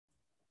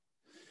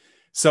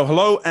So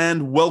hello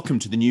and welcome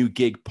to the New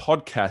Gig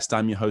podcast.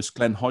 I'm your host,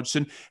 Glen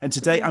Hodgson, and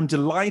today I'm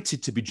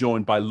delighted to be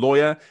joined by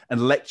lawyer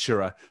and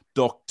lecturer,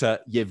 Dr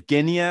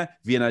Jevgenija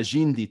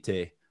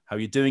Vienažindytė. How are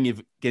you doing,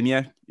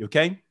 Evgenia? You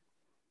okay?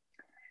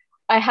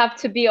 I have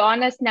to be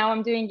honest, now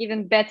I'm doing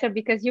even better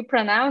because you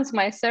pronounce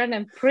my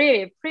surname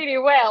pretty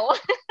well.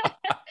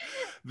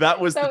 That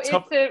was so the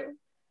tough...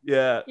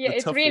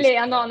 it's really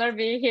an honor to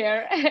be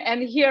here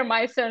and hear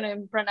my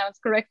surname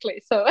pronounced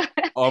correctly. So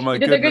oh my you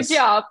did goodness. a good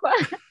job.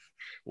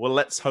 Well,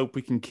 let's hope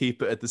we can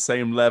keep it at the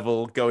same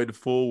level going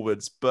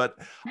forwards. But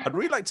I'd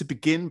really like to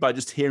begin by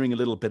just hearing a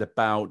little bit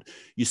about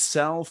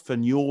yourself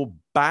and your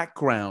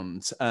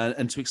background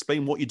and to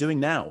explain what you're doing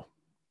now.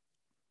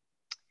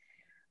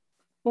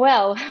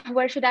 Well,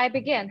 where should I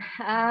begin?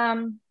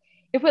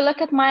 If we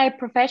look at my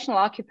professional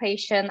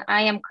occupation,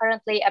 I am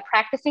currently a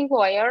practicing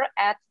lawyer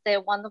at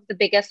one of the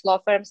biggest law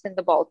firms in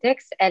the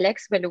Baltics,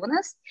 Alex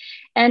Veliūnas,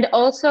 and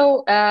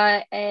also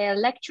a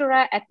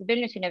lecturer at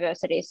Vilnius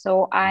University.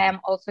 So I am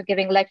also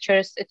giving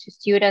lectures to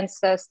students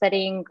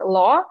studying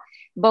law,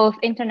 both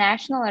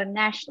international and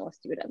national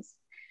students.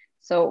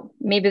 So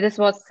maybe this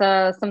was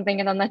something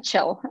in a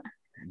nutshell.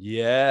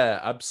 Yeah,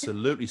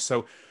 absolutely.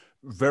 So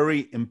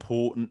very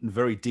important and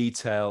very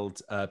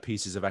detailed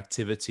pieces of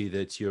activity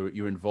that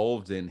you're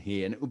involved in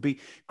here. And it would be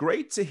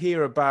great to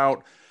hear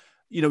about,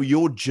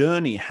 your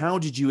journey. How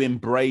did you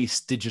embrace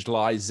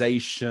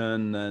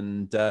digitalization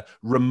and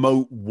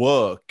remote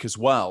work as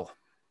well?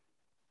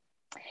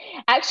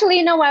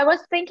 Actually, I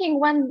was thinking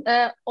when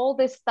all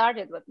this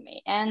started with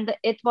me, and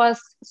it was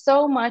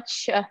so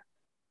much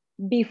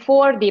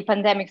before the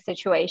pandemic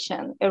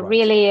situation. Right.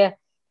 Really,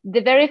 the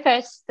very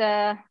first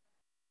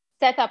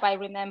setup I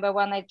remember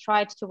when I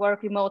tried to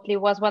work remotely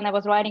was when I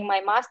was writing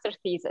my master's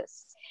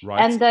thesis. Right.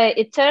 And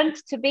it turned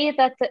to be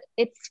that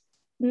it's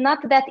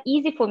not that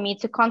easy for me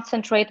to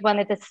concentrate when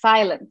it is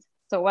silent.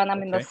 So when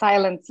I'm in the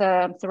silent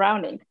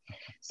surrounding.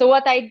 So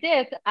what I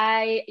did,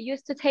 I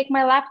used to take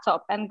my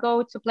laptop and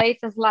go to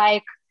places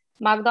like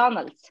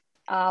McDonald's,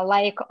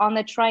 like on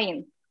a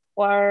train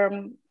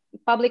or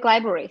public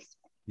libraries.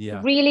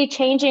 Yeah. Really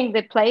changing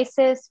the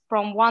places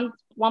from one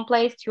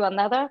place to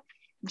another.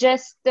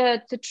 Just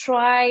to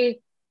try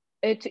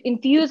to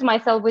infuse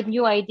myself with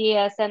new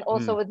ideas and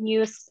also with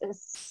new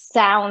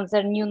sounds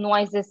and new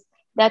noises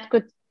that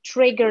could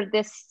trigger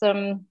this,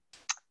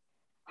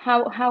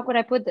 how could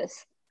I put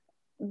this?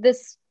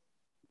 This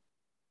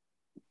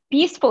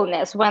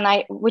peacefulness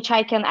which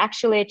I can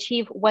actually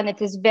achieve when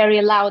it is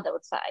very loud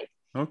outside.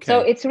 Okay.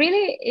 So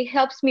it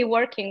helps me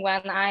working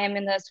when I am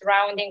in a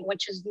surrounding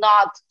which is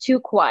not too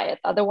quiet.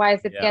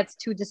 Otherwise it gets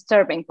too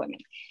disturbing for me.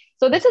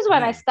 So this is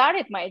when I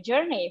started my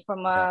journey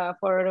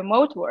for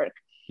remote work.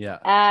 Yeah.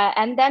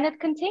 And then it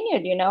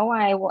continued,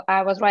 I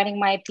was writing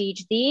my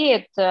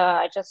PhD.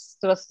 I just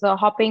was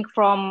hopping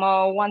from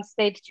one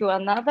state to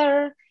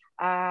another.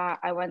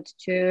 I went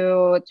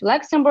to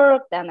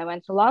Luxembourg, then I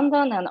went to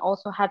London, and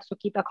also had to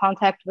keep a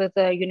contact with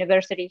the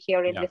university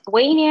here in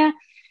Lithuania.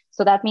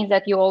 So that means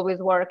that you always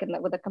work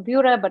with a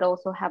computer, but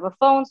also have a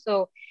phone.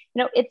 So,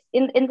 it's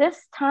in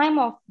this time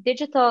of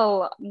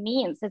digital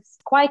means, it's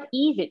quite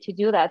easy to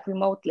do that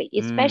remotely,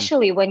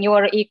 especially when you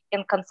are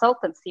in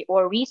consultancy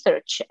or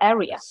research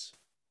area. Yes.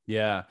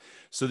 Yeah.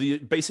 So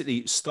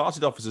basically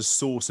started off as a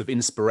source of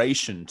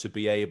inspiration to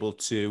be able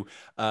to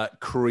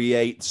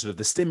create sort of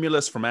the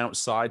stimulus from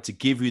outside to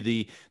give you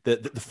the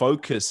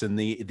focus and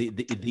the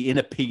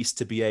inner peace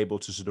to be able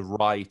to sort of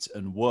write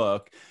and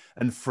work.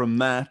 And from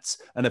that,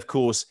 and of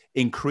course,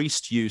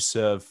 increased use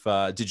of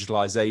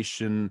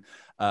digitalization,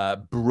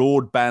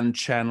 broadband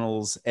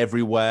channels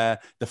everywhere,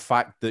 the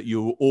fact that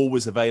you're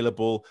always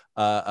available.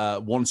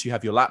 Once you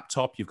have your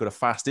laptop, you've got a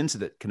fast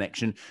internet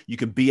connection, you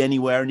can be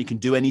anywhere and you can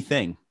do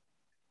anything.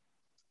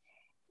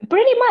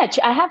 Pretty much,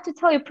 I have to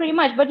tell you pretty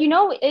much. But,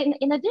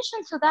 in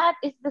addition to that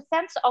is the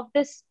sense of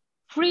this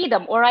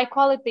freedom, or I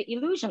call it the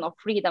illusion of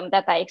freedom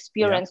that I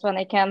experience when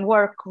I can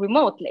work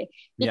remotely,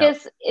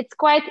 because it's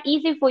quite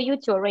easy for you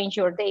to arrange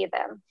your day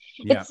then.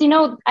 It's,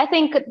 I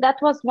think that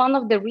was one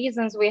of the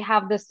reasons we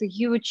have this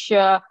huge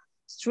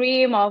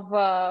stream of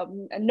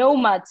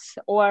nomads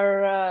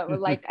or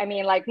like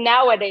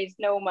nowadays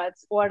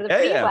nomads or the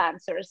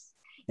freelancers.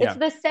 It's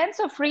the sense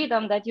of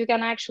freedom that you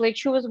can actually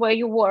choose where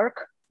you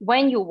work,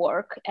 when you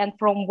work, and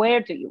from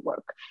where do you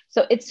work.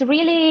 So it's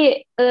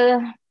really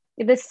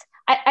this,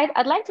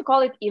 I'd like to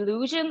call it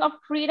illusion of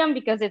freedom,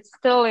 because it's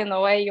still in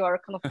a way you are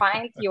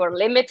confined, you are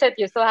limited,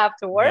 you still have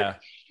to work,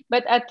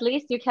 but at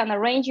least you can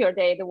arrange your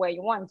day the way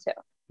you want to.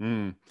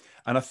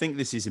 And I think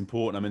this is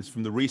important. I mean,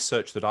 from the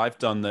research that I've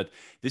done, that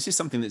this is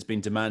something that's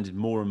been demanded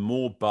more and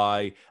more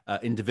by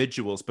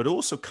individuals, but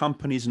also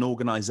companies and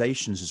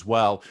organizations as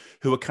well,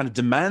 who are kind of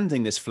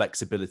demanding this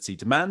flexibility,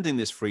 demanding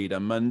this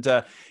freedom. And,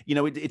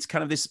 it's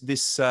kind of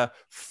this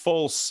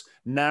false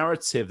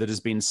narrative that has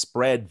been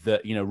spread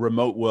that,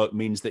 remote work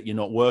means that you're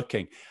not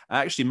working.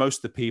 Actually, most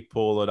of the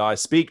people that I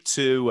speak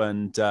to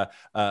and,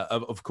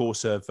 of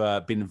course,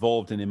 have been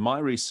involved in my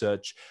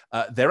research,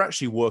 they're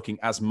actually working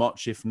as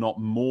much, if not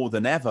more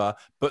than ever,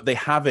 but they're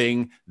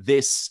having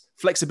this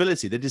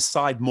flexibility. They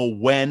decide more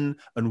when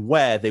and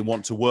where they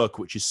want to work,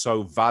 which is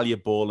so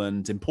valuable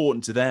and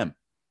important to them.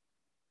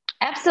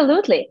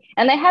 Absolutely.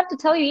 And I have to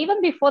tell you,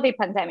 even before the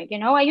pandemic,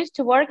 I used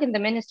to work in the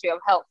Ministry of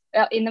Health,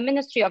 in the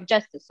Ministry of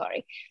Justice,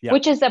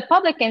 which is a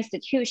public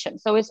institution.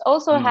 So it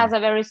also has a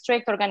very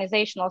strict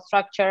organizational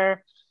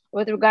structure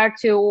with regard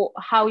to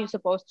how you're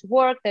supposed to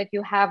work, that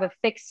you have a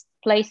fixed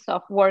place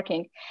of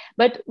working.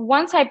 But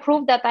once I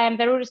proved that I am a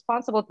very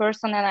responsible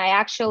person and I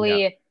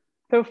actually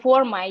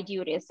perform my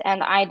duties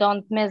and I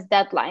don't miss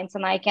deadlines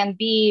and I can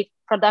be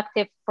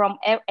productive from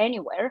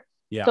anywhere.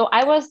 So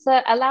I was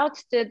allowed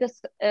to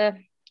this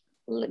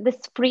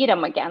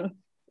freedom again.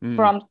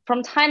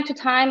 From time to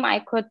time, I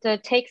could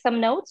take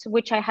some notes,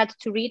 which I had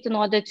to read in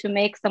order to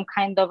make some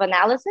kind of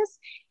analysis.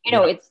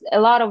 It's a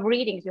lot of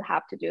readings you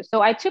have to do.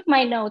 So I took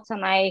my notes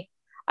and I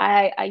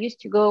used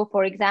to go,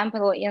 for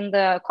example, in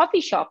the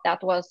coffee shop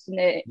that was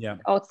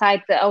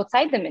outside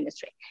the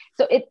ministry.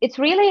 So it's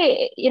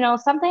really,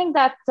 something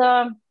that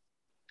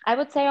I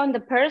would say on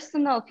the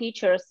personal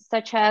features,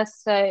 such as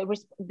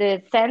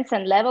the sense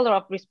and level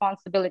of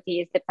responsibility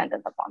is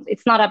dependent upon.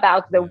 It's not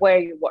about the where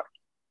you work,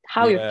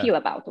 how you feel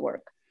about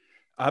work.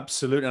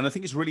 Absolutely. And I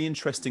think it's really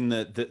interesting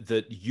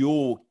that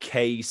your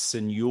case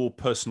and your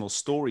personal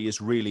story is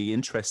really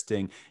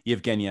interesting,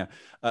 Jevgenija,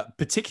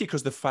 particularly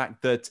because the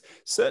fact that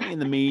certainly in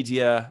the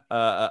media,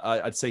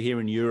 I'd say here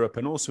in Europe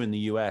and also in the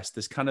US,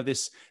 there's kind of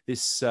this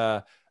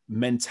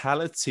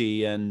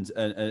mentality and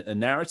a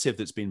narrative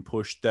that's been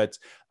pushed that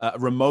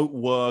remote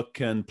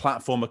work and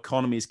platform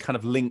economy is kind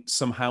of linked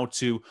somehow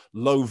to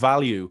low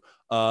value,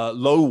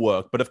 low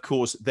work. But of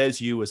course,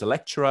 there's you as a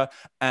lecturer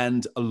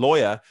and a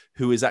lawyer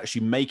who is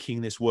actually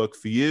making this work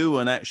for you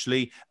and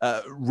actually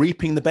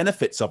reaping the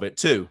benefits of it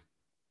too.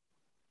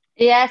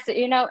 Yes,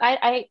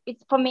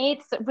 it's for me,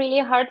 it's really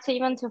hard to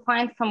even to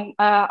find some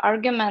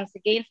arguments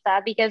against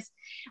that, because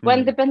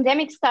when the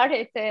pandemic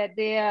started,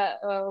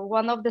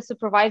 one of the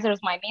supervisors,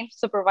 my main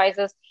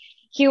supervisors,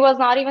 he was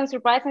not even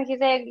surprised, and he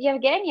said,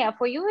 "Jevgenija,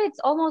 for you, it's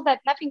almost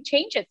that nothing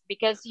changes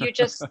because you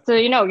just,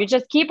 you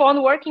just keep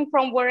on working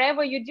from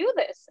wherever you do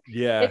this.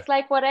 It's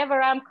like whatever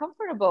I'm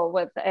comfortable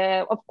with.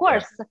 Of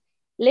course."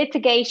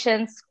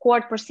 Litigations,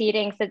 court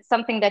proceedings, it's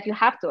something that you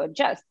have to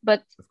adjust,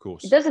 but of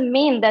course, it doesn't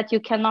mean that you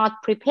cannot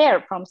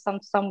prepare from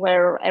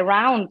somewhere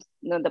around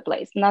the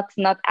place, not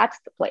at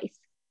the place.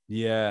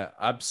 Yeah,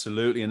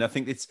 absolutely. And I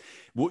think it's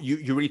what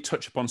you really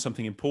touch upon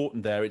something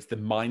important there. It's the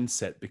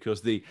mindset,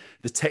 because the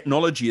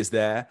technology is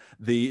there,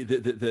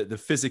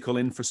 the physical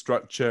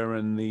infrastructure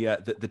and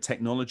the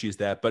technology is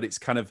there, but it's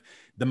kind of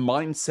the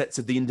mindsets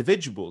of the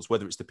individuals,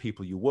 whether it's the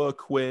people you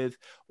work with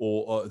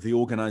or the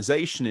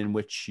organization in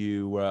which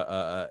you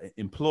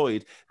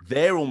employed.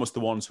 They're almost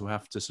the ones who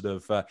have to sort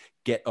of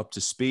get up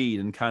to speed.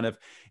 And kind of,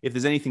 if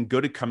there's anything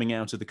good coming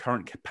out of the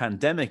current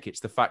pandemic, it's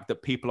the fact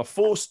that people are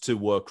forced to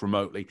work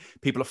remotely.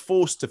 People are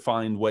forced to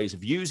find ways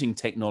of using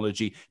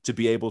technology to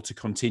be able to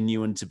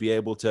continue and to be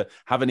able to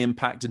have an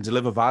impact and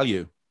deliver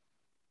value.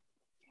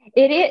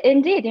 It is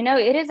indeed,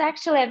 it is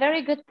actually a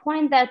very good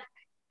point that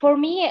for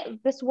me,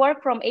 this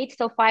work from 8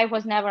 till 5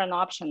 was never an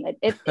option.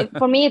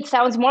 For me, it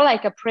sounds more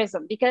like a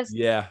prison, because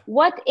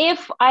what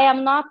if I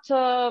am not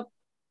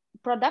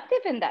productive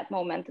in that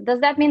moment?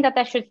 Does that mean that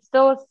I should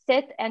still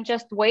sit and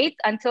just wait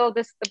until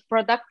the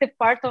productive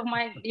part of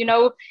mine,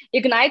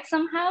 ignites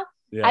somehow?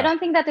 I don't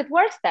think that it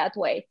works that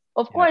way.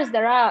 Of course,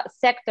 there are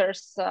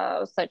sectors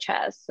such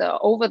as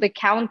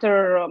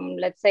over-the-counter,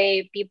 let's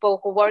say, people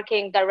who are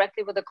working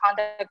directly with the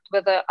contact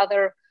with the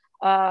other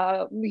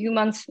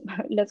humans,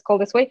 let's call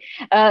this way.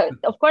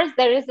 Of course,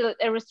 there is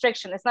a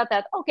restriction. It's not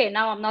that, okay,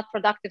 now I'm not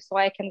productive, so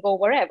I can go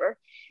wherever.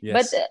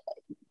 But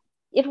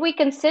if we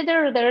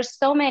consider there's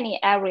so many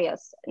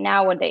areas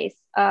nowadays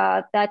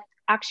that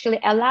actually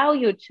allow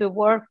you to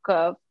work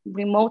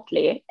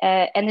remotely,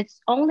 and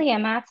it's only a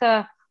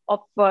matter of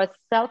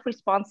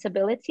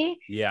self-responsibility,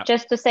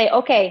 just to say,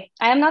 okay,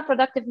 I am not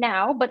productive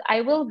now, but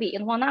I will be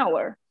in 1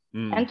 hour.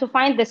 And to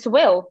find this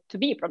will to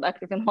be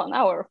productive in 1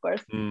 hour, of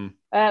course.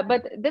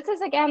 But this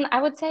is, again,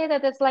 I would say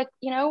that it's like,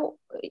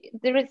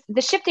 there is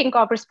the shifting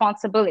of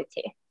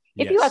responsibility.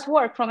 If you at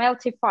work from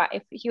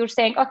LT5, you're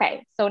saying,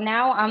 okay, so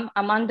now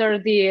I'm under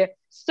the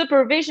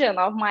supervision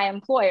of my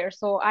employer,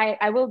 so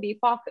I will be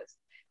focused.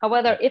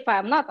 However, if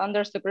I'm not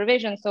under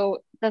supervision,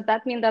 so does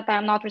that mean that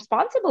I'm not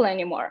responsible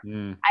anymore?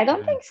 I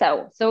don't think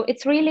so. So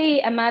it's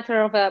really a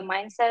matter of a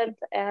mindset,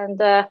 and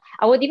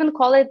I would even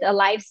call it a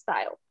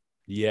lifestyle.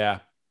 Yeah,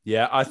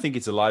 I think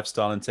it's a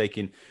lifestyle and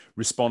taking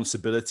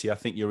responsibility. I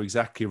think you're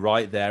exactly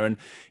right there. And,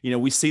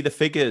 we see the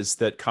figures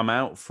that come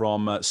out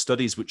from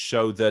studies which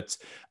show that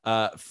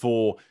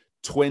for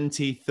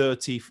 20,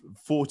 30,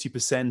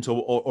 40%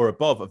 or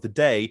above of the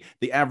day,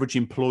 the average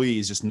employee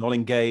is just not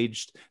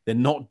engaged. They're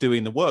not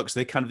doing the work. So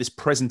they're kind of this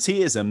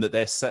presenteeism that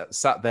they're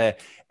sat there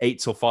 8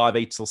 till 5,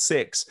 8 till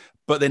 6,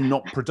 but they're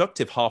not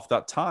productive half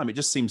that time. It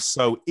just seems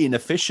so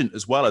inefficient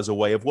as well as a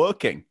way of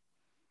working.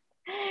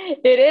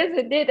 It is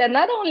indeed. And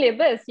not only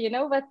this,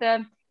 but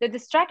the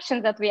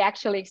distractions that we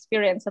actually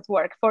experience at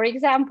work. For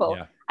example,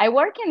 I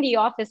work in the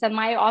office and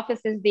my office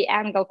is the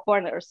angle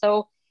corner.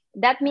 So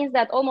that means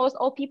that almost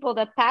all people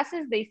that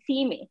passes, they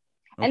see me.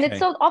 And it's Okay.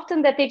 so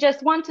often that they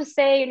just want to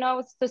say,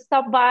 to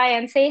stop by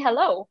and say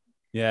hello.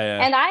 Yeah,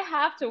 yeah. And I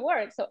have to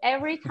work. So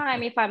every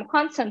time if I'm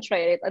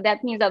concentrated,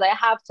 that means that I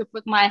have to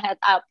put my head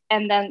up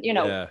and then,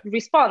 Yeah.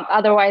 respond.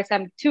 Otherwise,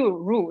 I'm too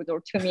rude or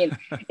too mean.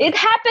 It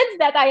happens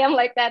that I am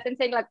like that and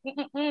saying like,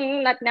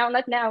 not now,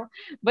 not now.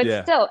 But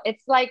Yeah. still,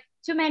 it's like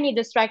too many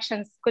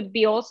distractions could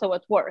be also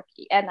at work.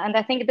 And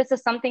I think this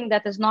is something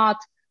that is not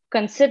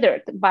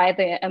considered by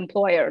the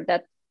employer,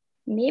 that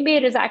maybe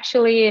it is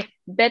actually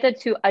better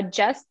to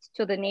adjust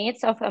to the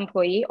needs of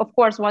employee. Of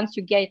course, once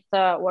you get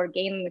or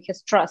gain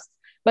his trust.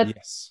 But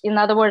Yes. in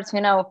other words,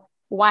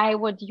 why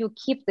would you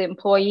keep the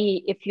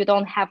employee if you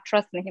don't have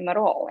trust in him at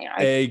all?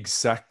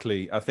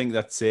 Exactly. I think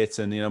that's it.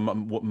 And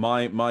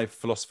my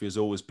philosophy has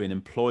always been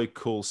employ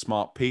cool,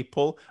 smart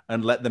people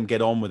and let them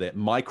get on with it.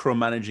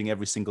 Micromanaging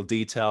every single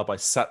detail by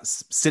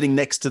sitting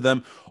next to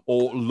them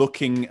or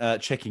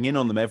checking in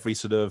on them every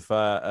sort of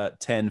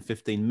 10,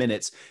 15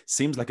 minutes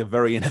seems like a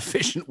very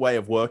inefficient way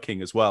of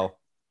working as well.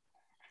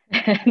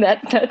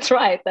 That's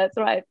right. That's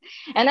right.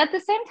 And at the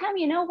same time,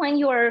 when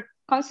you are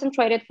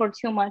concentrated for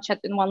too much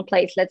in one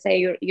place, let's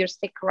say you're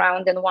stick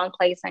around in one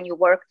place and you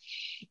work,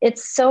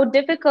 it's so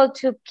difficult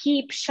to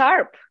keep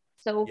sharp.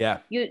 So Yeah.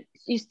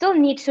 you still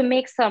need to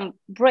make some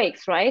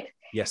breaks, right?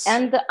 Yes.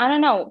 And I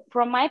don't know,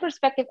 from my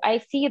perspective, I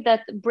see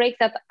that break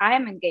that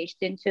I'm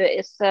engaged into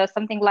is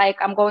something like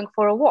I'm going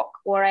for a walk,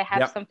 or I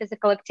have some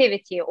physical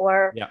activity,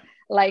 or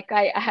like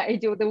I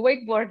do the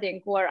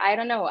wakeboarding, or I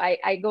don't know,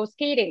 I go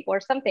skating or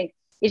something.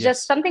 It's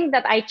just something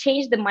that I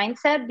changed the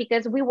mindset,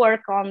 because we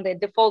work on the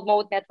default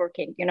mode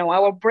networking.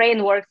 Our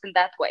brain works in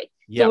that way.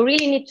 So we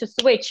really need to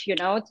switch,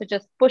 to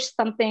just push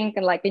something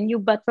and like a new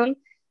button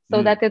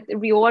so that it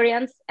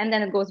reorients and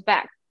then it goes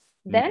back.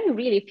 Then you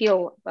really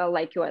feel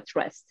like you're at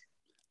rest.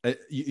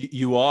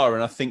 You are,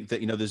 and I think that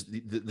there's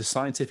the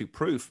scientific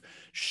proof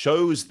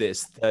shows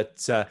this, that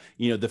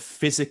the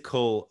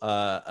physical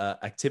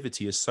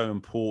activity is so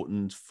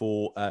important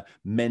for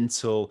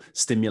mental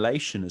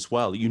stimulation as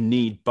well. You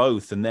need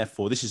both, and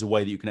therefore this is a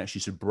way that you can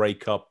actually sort of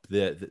break up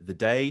the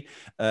day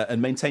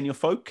and maintain your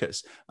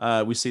focus.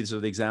 We see sort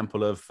of the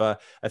example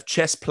of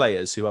chess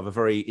players who have a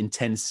very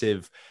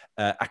intensive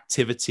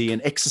activity and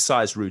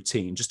exercise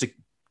routine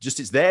just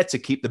it's there to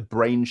keep the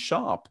brain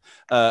sharp,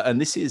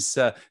 and this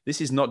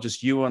is not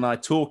just you and I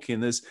talking.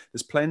 There's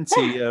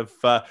plenty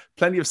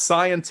of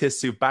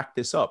scientists who back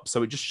this up.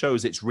 So it just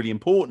shows it's really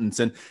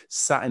important. And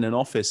sat in an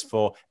office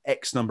for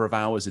X number of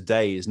hours a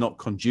day is not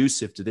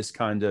conducive to this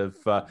kind of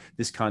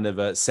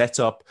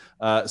setup.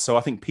 So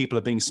I think people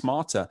are being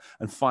smarter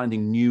and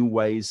finding new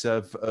ways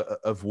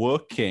of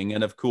working.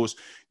 And of course,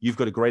 you've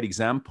got a great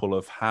example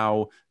of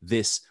how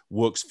this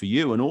works for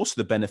you, and also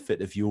the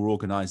benefit of your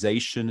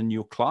organization and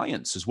your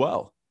clients as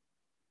well.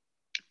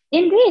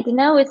 Indeed.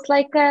 It's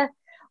like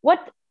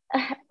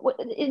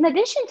in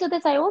addition to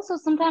this, I also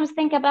sometimes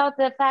think about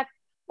the fact,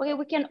 okay,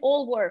 we can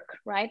all work,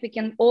 right? We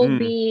can all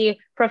be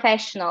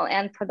professional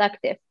and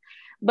productive.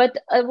 But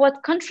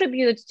what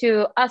contributes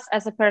to us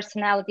as a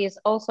personality is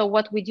also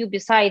what we do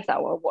besides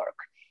our work.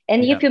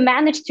 And if you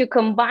manage to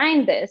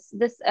combine this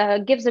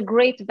gives a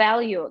great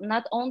value,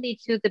 not only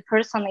to the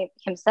person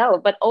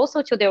himself, but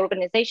also to the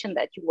organization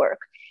that you work.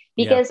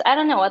 Because I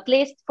don't know, at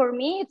least for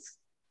me, it's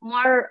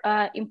more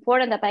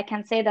important that I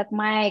can say that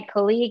my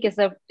colleague is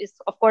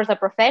of course a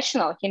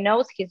professional. He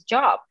knows his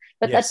job,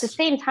 but at the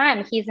same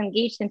time, he's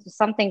engaged into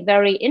something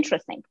very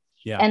interesting.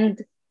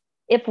 And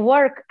if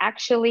work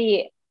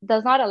actually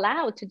does not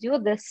allow to do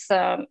this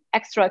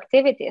extra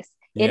activities,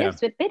 it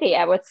is with pity,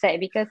 I would say,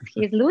 because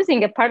he's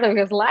losing a part of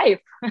his life.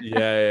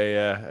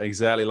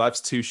 Exactly.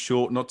 Life's too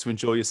short not to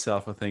enjoy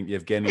yourself, I think,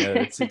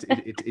 Yevgenia.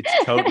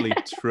 It's totally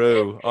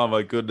true. Oh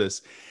my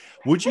goodness.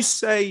 Would you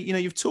say,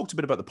 you've talked a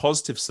bit about the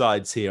positive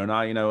sides here, and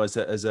I, as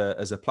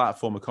a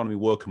platform economy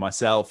worker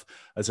myself,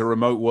 as a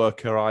remote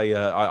worker,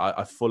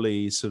 I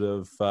fully sort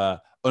of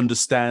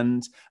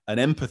understand and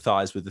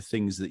empathize with the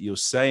things that you're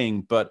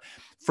saying. But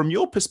from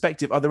your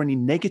perspective, are there any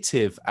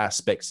negative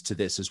aspects to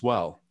this as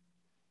well?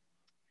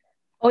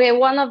 Okay,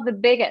 one of the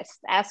biggest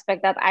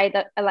aspects that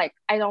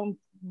I don't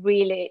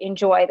really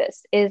enjoy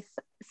this is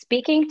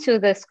speaking to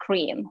the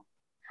screen.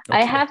 Okay.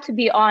 I have to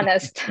be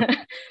honest.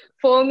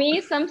 For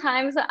me,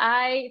 sometimes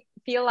I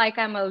feel like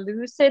I'm a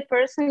lucid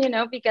person,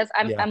 because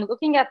I'm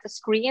looking at the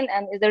screen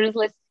and there is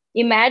this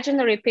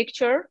imaginary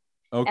picture.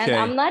 Okay. And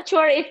I'm not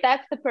sure if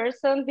that's the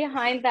person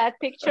behind that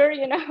picture,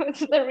 it's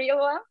the real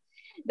one.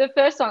 The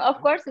first one,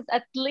 of course, is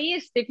at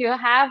least if you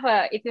have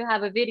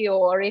a video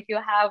or if you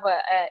have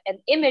an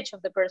image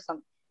of the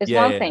person, is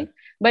one thing.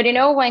 But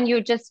when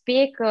you just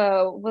speak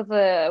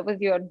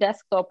with your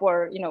desktop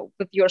or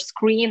with your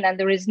screen and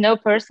there is no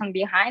person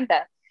behind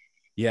that,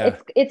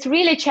 it's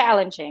really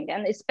challenging.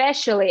 And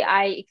especially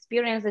I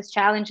experience these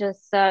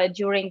challenges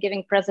during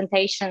giving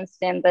presentations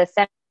in the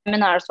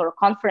seminars or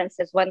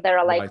conferences when there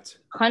are like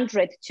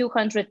 100,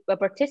 200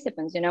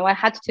 participants. I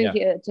had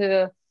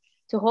to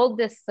to hold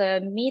this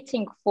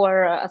meeting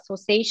for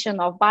Association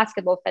of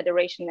Basketball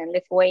Federation in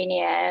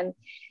Lithuania. And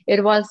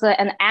it was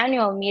an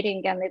annual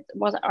meeting, and it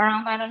was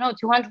around, I don't know,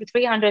 200,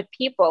 300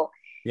 people.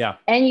 Yeah.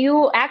 And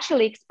you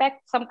actually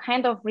expect some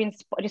kind of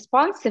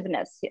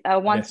responsiveness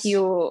once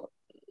you,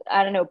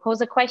 I don't know,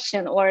 pose a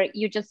question, or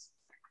you just,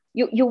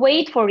 you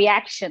wait for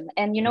reaction.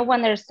 And, you know,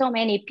 when there's so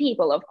many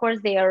people, of course,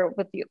 they are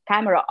with your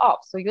camera off,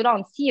 so you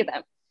don't see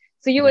them.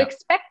 So you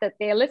expect that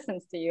they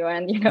listen to you,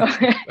 and, you know,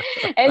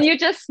 and you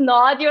just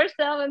nod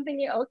yourself and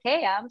thinking,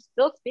 okay, I'm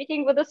still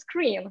speaking with a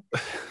screen.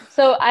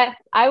 So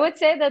I would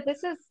say that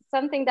this is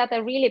something that I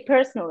really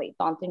personally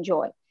don't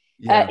enjoy.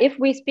 Yeah. If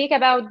we speak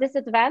about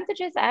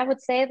disadvantages, I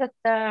would say that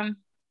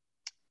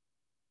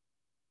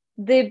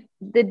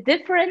the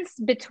difference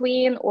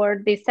between,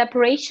 or the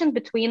separation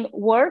between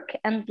work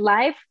and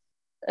life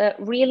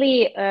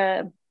really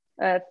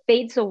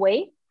fades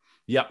away.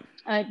 Yeah.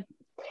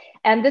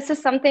 And this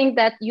is something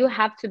that you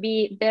have to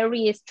be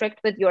very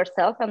strict with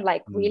yourself, and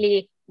like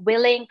really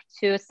willing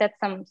to set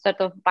some sort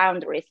of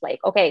boundaries,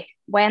 like, okay,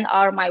 when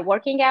are my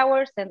working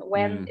hours and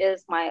when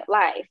is my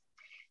life?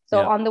 So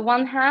on the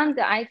one hand,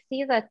 I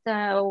see that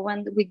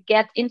when we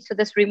get into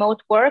this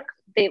remote work,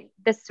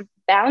 this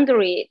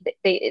boundary,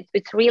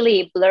 it's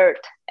really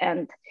blurred,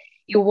 and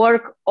you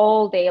work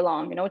all day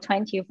long, you know,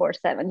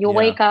 24/7. You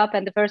wake up,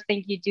 and the first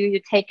thing you do,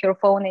 you take your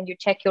phone and you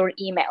check your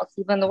emails,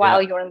 even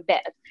while you're in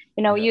bed.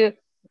 You know,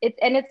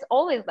 it's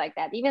always like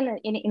that. Even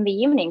in the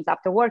evenings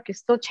after work,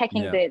 you're still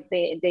checking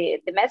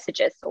the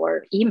messages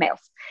or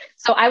emails.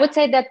 So I would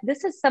say that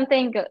this is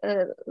something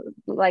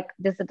like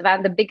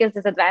the biggest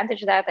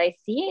disadvantage that I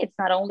see. It's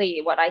not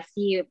only what I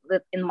see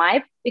in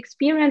my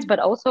experience, but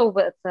also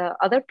with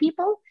other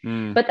people.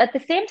 But at the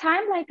same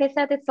time, like I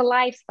said, it's a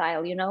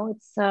lifestyle. You know,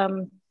 it's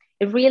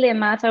it really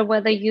matters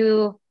whether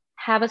you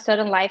have a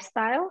certain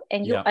lifestyle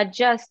and you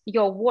adjust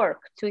your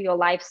work to your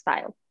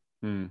lifestyle.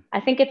 I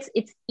think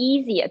it's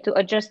easier to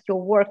adjust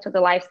your work to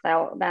the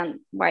lifestyle than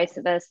vice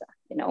versa,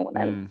 you know,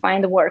 than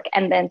find work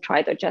and then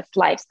try to adjust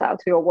lifestyle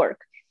to your work.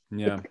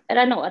 I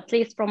don't know, at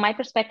least from my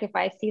perspective,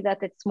 I see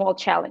that it's more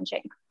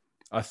challenging.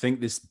 I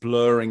think this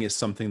blurring is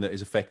something that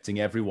is affecting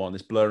everyone.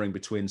 This blurring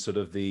between sort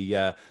of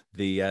the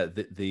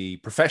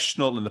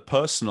professional and the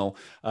personal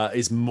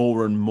is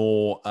more and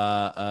more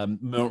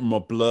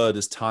blurred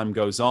as time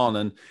goes on,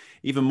 and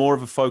even more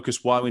of a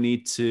focus why we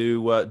need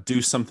to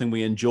do something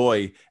we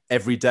enjoy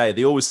every day.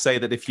 They always say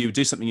that if you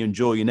do something you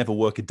enjoy, you never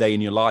work a day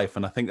in your life,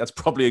 and I think that's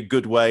probably a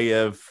good way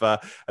of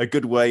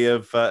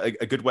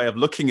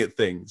looking at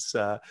things,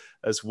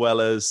 as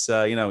well as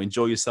you know,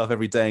 enjoy yourself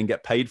every day and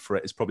get paid for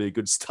it is probably a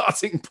good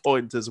starting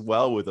point as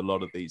well with a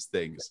lot of these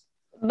things.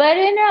 But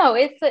you know,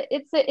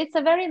 it's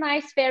a very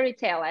nice fairy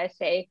tale, I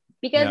say,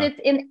 because it's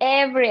in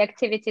every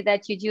activity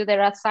that you do.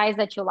 There are sides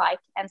that you like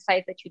and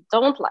sides that you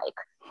don't like.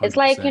 100%. It's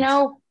like, you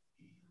know,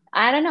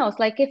 I don't know. It's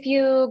like if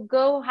you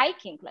go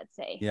hiking, let's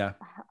say. Yeah.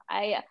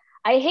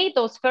 I hate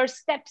those first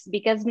steps,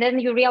 because then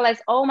you realize,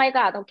 oh my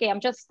God, okay,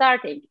 I'm just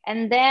starting.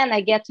 And then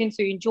I get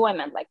into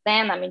enjoyment. Like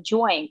then I'm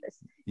enjoying this.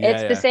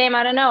 It's the same.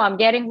 I don't know. I'm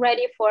getting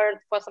ready for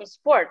some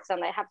sports,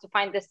 and I have to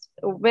find this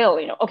will,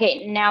 you know,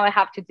 okay, now I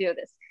have to do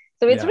this.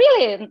 So it's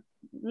really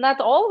not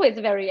always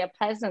very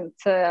pleasant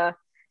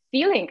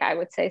feeling, I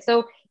would say.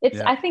 So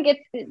I think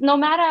it's, no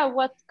matter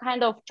what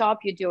kind of job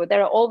you do,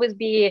 there will always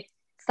be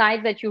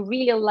sides that you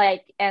really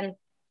like and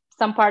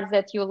some parts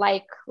that you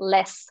like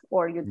less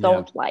or you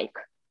don't like.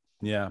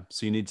 Yeah,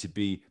 so you need to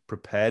be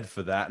prepared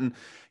for that. And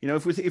you know,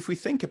 if we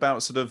think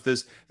about sort of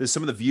there's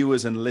some of the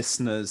viewers and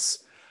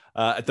listeners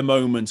at the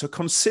moment are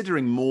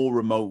considering more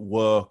remote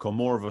work or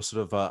more of a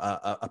sort of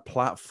a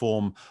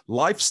platform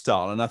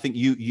lifestyle. And I think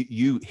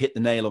you hit the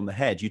nail on the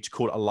head. You to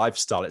call it a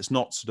lifestyle. It's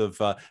not sort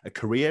of a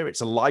career.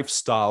 It's a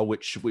lifestyle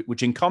which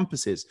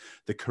encompasses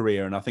the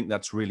career. And I think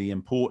that's really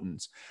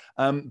important.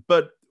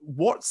 But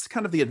what's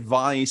kind of the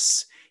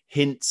advice,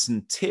 hints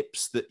and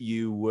tips that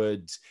you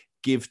would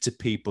give to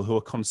people who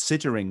are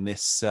considering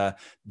this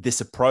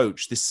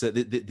approach,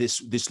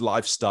 this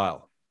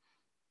lifestyle?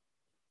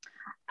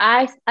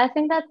 I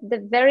think that the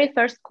very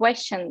first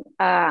question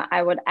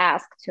I would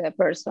ask to a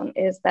person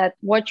is that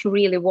what you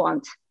really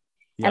want.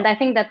 Yeah. And I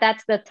think that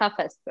that's the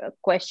toughest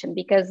question,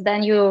 because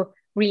then you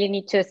really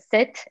need to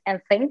sit and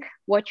think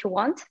what you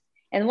want.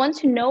 And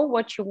once you know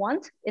what you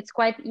want, it's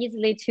quite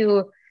easily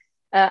to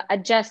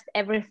adjust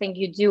everything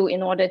you do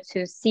in order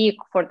to seek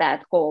for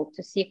that goal,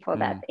 to seek for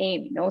that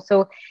aim, you know.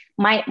 So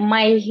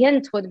my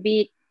hint would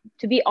be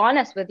to be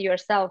honest with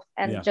yourself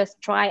and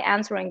just try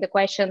answering the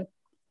question,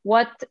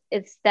 what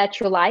is that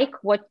you like?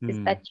 What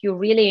is that you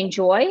really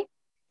enjoy?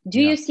 Do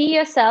you see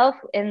yourself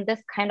in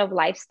this kind of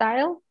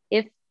lifestyle?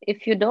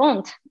 If you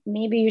don't,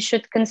 maybe you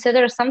should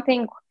consider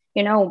something,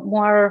 you know,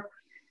 more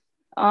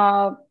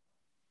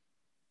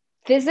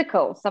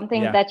physical,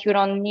 something that you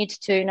don't need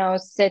to, you know,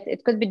 sit.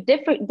 It could be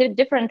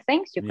different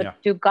things. You could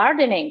do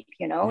gardening,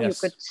 you know,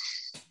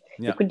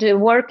 you could do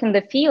work in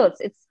the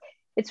fields.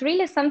 It's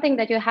really something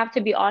that you have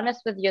to be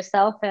honest with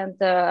yourself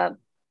and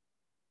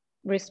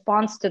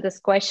response to this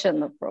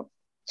question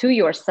to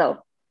yourself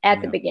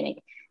at the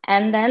beginning.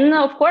 And then,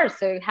 of course,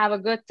 have a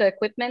good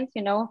equipment,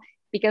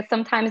 because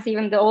sometimes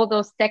even all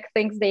those tech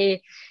things,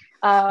 they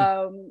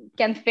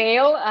can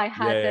fail. I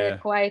had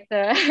quite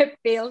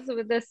fails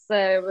with this,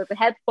 with the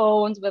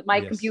headphones, with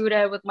my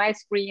computer, with my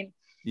screen.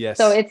 Yes.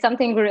 So it's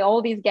something where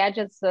all these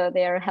gadgets,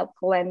 they are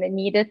helpful and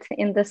needed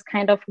in this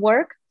kind of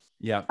work.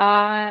 Yeah.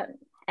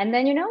 And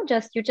then,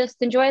 you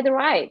just enjoy the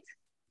ride.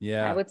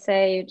 Yeah. I would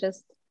say you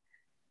just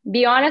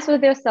be honest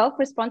with yourself,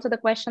 respond to the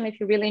question if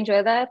you really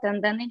enjoy that,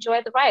 and then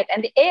enjoy the ride.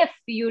 And if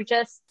you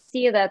just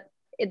see that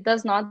it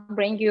does not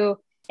bring you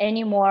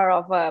any more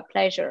of a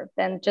pleasure,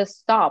 then just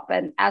stop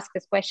and ask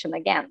this question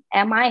again.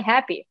 Am I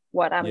happy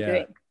what I'm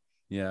doing?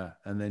 Yeah.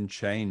 And then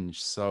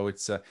change. So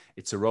it's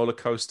a roller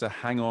coaster.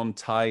 Hang on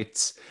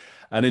tight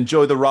and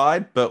enjoy the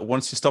ride. But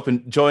once you stop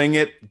enjoying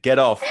it, get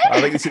off.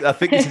 I think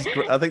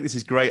this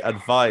is great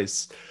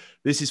advice.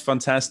 This is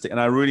fantastic.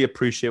 And I really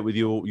appreciate with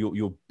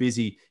your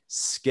busy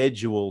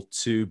schedule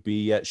to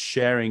be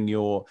sharing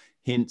your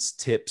hints,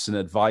 tips, and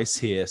advice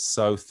here.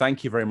 So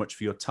thank you very much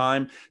for your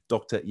time,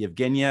 Dr.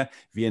 Jevgenija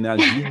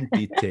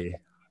Vienažindytė.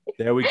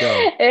 There we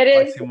go. It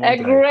is a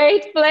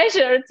great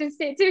pleasure to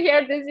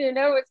hear this,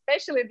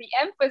 especially the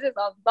emphasis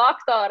on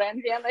doctor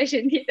and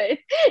Vienažindytė.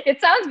 It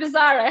sounds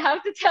bizarre, I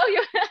have to tell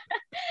you.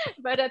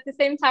 But at the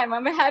same time,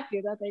 I'm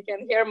happy that I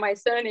can hear my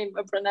surname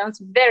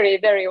pronounced very,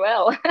 very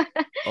well.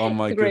 Oh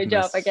my Great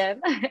goodness. job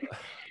again.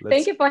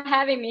 Thank you for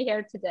having me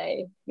here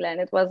today, Glenn.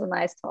 It was a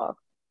nice talk.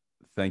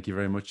 Thank you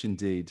very much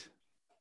indeed.